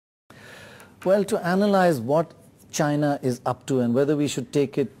Well, to analyze what China is up to and whether we should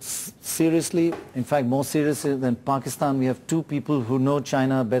take it seriously, in fact more seriously than Pakistan, we have two people who know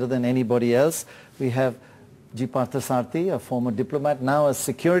China better than anybody else. We have Parthasarathy, a former diplomat, now a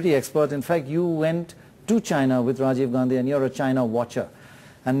security expert. In fact, you went to China with Rajiv Gandhi and you're a China watcher.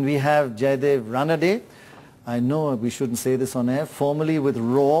 And we have Jaidev Ranade. I know we shouldn't say this on air, formerly with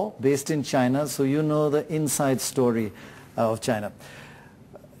RAW, based in China, so you know the inside story of China.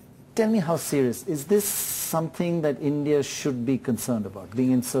 Tell me how serious. Is this something that India should be concerned about,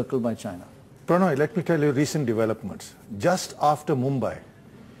 being encircled by China? Pranay, let me tell you recent developments. Just after Mumbai,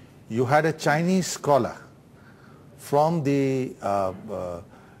 you had a Chinese scholar from the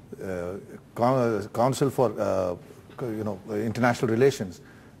Council for International Relations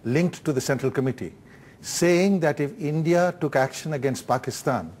linked to the Central Committee, saying that if India took action against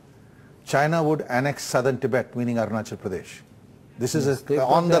Pakistan, China would annex southern Tibet, meaning Arunachal Pradesh. This is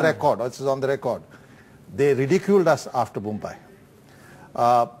on the record. This is on the record. They ridiculed us after Mumbai.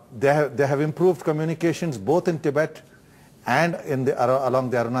 They have improved communications both in Tibet and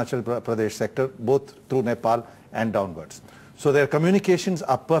along the Arunachal Pradesh sector, both through Nepal and downwards. So their communications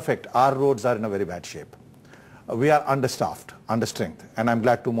are perfect. Our roads are in a very bad shape. We are understaffed, understrength, and I'm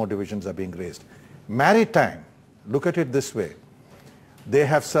glad 2 more divisions are being raised. Maritime, look at it this way. They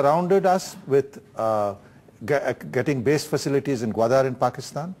have surrounded us with getting base facilities in Gwadar in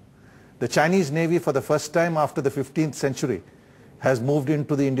Pakistan. The Chinese Navy, for the first time after the 15th century, has moved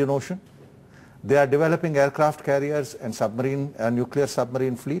into the Indian Ocean. They are developing aircraft carriers and nuclear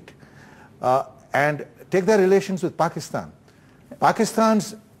submarine fleet. And take their relations with Pakistan.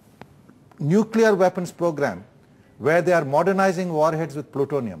 Pakistan's nuclear weapons program, where they are modernizing warheads with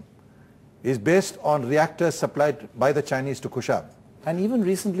plutonium, is based on reactors supplied by the Chinese to Kushab. And even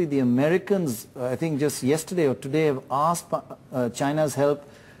recently the Americans, I think just yesterday or today, have asked China's help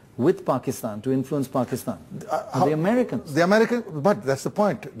with Pakistan to influence Pakistan. The Americans. The Americans, but that's the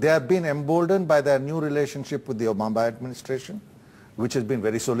point. They have been emboldened by their new relationship with the Obama administration, which has been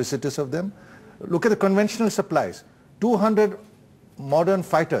very solicitous of them. Look at the conventional supplies. 200 modern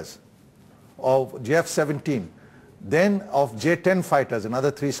fighters of JF-17, then of J-10 fighters,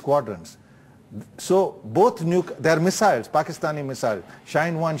 another 3 squadrons. So both their missiles, Pakistani missiles,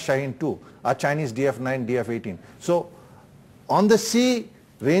 Shaheen-1, Shaheen-2, are Chinese DF-9, DF-18. So on the sea,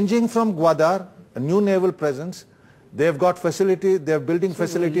 ranging from Gwadar, a new naval presence, they've got facilities, they're building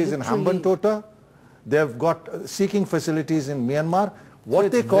facilities in Hambantota, they've got seeking facilities in Myanmar. What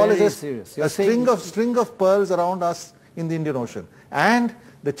they call is a string of pearls around us in the Indian Ocean. And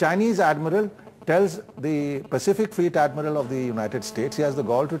the Chinese admiral tells the Pacific Fleet Admiral of the United States, he has the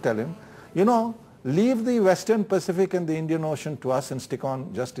gall to tell him, you know, leave the Western Pacific and the Indian Ocean to us and stick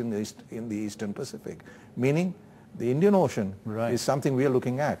on just in the Eastern Pacific. Meaning the Indian Ocean is something we are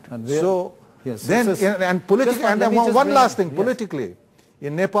looking at. And so yes, then, and politically, and one last thing, politically,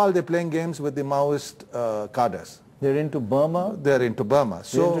 in Nepal they're playing games with the Maoist cadres. They're into Burma. They're into Burma.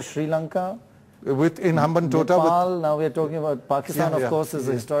 So into Sri Lanka. In Hambantota. Nepal, now we're talking about Pakistan, of course, is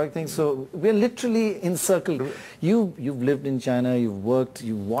a historic thing. So we're literally encircled. You've lived in China, you've worked,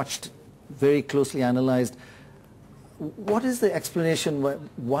 you've watched, very closely analyzed. What is the explanation?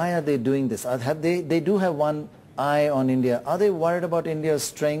 Why are they doing this? They do have one eye on India. Are they worried about India's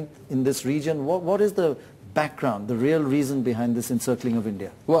strength in this region? What is the background, the real reason behind this encircling of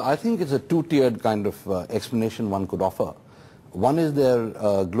India? Well, I think it's a 2-tiered kind of explanation one could offer. One is their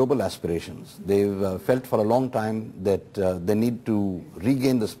global aspirations. They've felt for a long time that they need to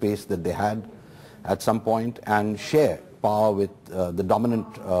regain the space that they had at some point and share power with the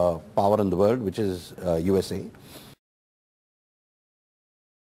dominant power in the world, which is USA.